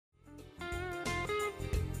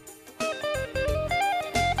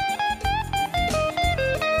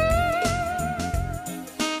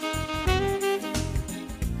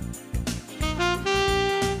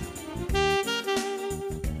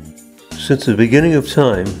Since the beginning of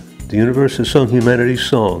time, the universe has sung humanity's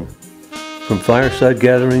song. From fireside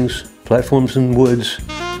gatherings, platforms in woods,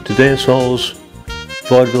 to dance halls,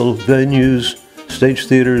 vaudeville venues, stage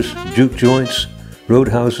theaters, juke joints,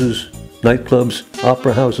 roadhouses, nightclubs,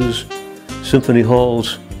 opera houses, symphony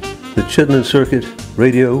halls, the Chitlin circuit,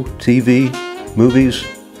 radio, TV, movies,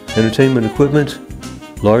 entertainment equipment,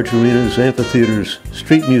 large arenas, amphitheaters,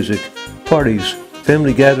 street music, parties,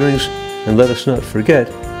 family gatherings, and let us not forget,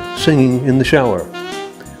 singing in the shower.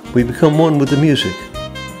 We become one with the music.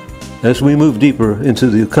 As we move deeper into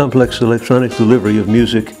the complex electronic delivery of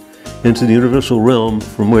music into the universal realm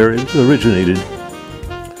from where it originated,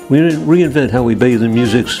 we reinvent how we bathe in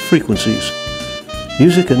music's frequencies.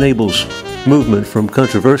 Music enables movement from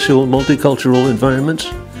controversial multicultural environments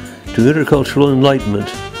to intercultural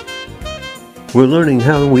enlightenment. We're learning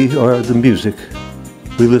how we are the music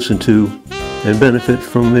we listen to and benefit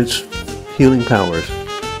from its healing powers.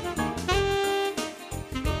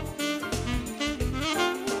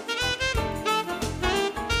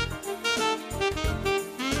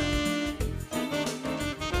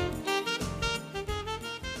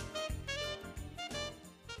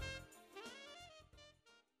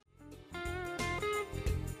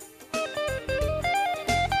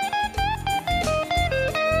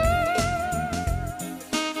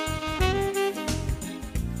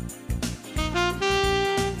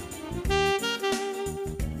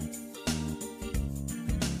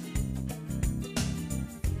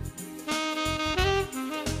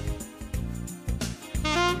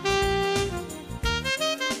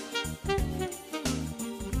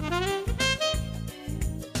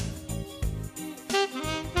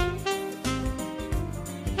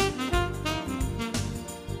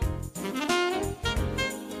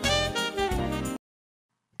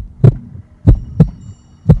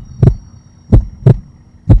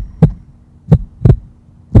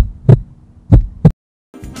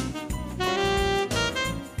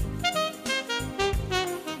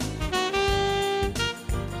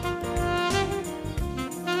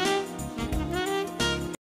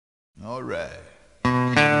 All right.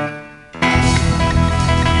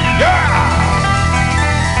 Yeah!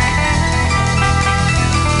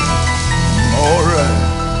 All right.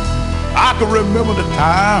 I can remember the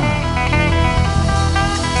time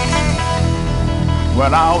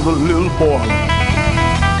when I was a little boy.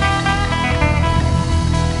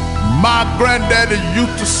 My granddaddy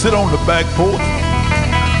used to sit on the back porch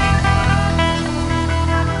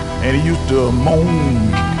and he used to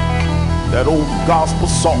moan that old gospel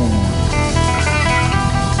song.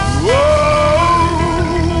 Whoa!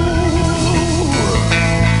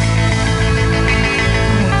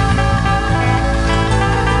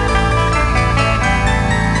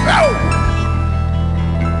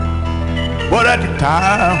 But at the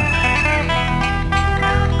time,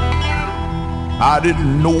 I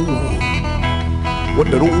didn't know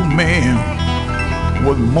what that old man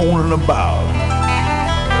was moaning about.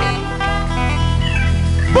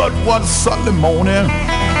 But one Sunday morning,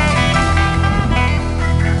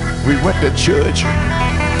 we went to church,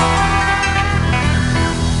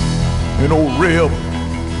 and old Reb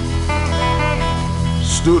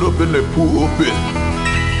stood up in the pulpit,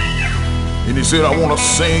 and he said, I want to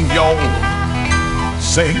sing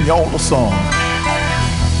y'all a song.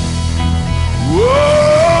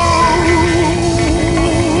 Whoa!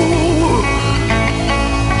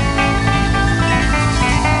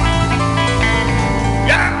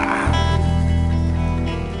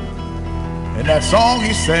 And that song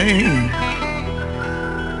he sang,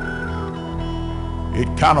 it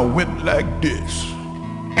kind of went like this.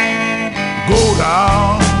 Go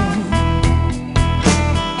down,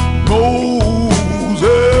 Moses.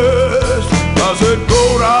 I said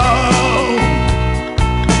go down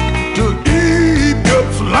to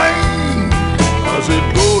Egypt's land. I said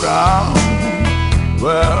go down.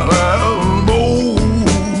 Well,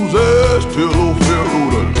 Moses till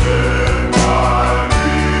Pharaoh the dead.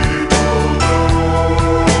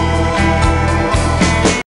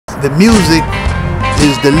 The music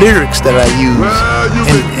is the lyrics that I use,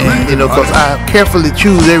 and you know, because I carefully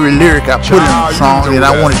choose every lyric I put in the song, and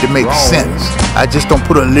I want it to make sense. I just don't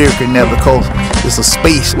put a lyric in there because there's a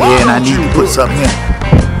space there and I need to put something in.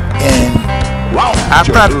 And I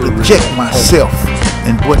try to project myself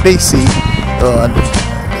and what they see. 90%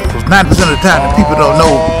 of the time, the people don't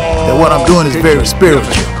know that what I'm doing is very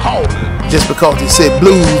spiritual. Just because they say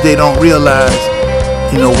blues, they don't realize,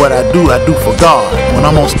 you know, what I do for God. When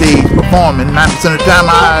I'm on stage performing, 90% of the time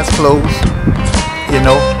my eyes closed, you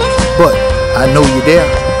know, but I know you're there.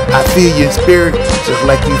 I feel you in spirit just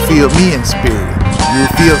like you feel me in spirit. You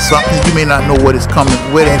feel something, you may not know what is coming,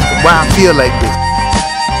 why I feel like this.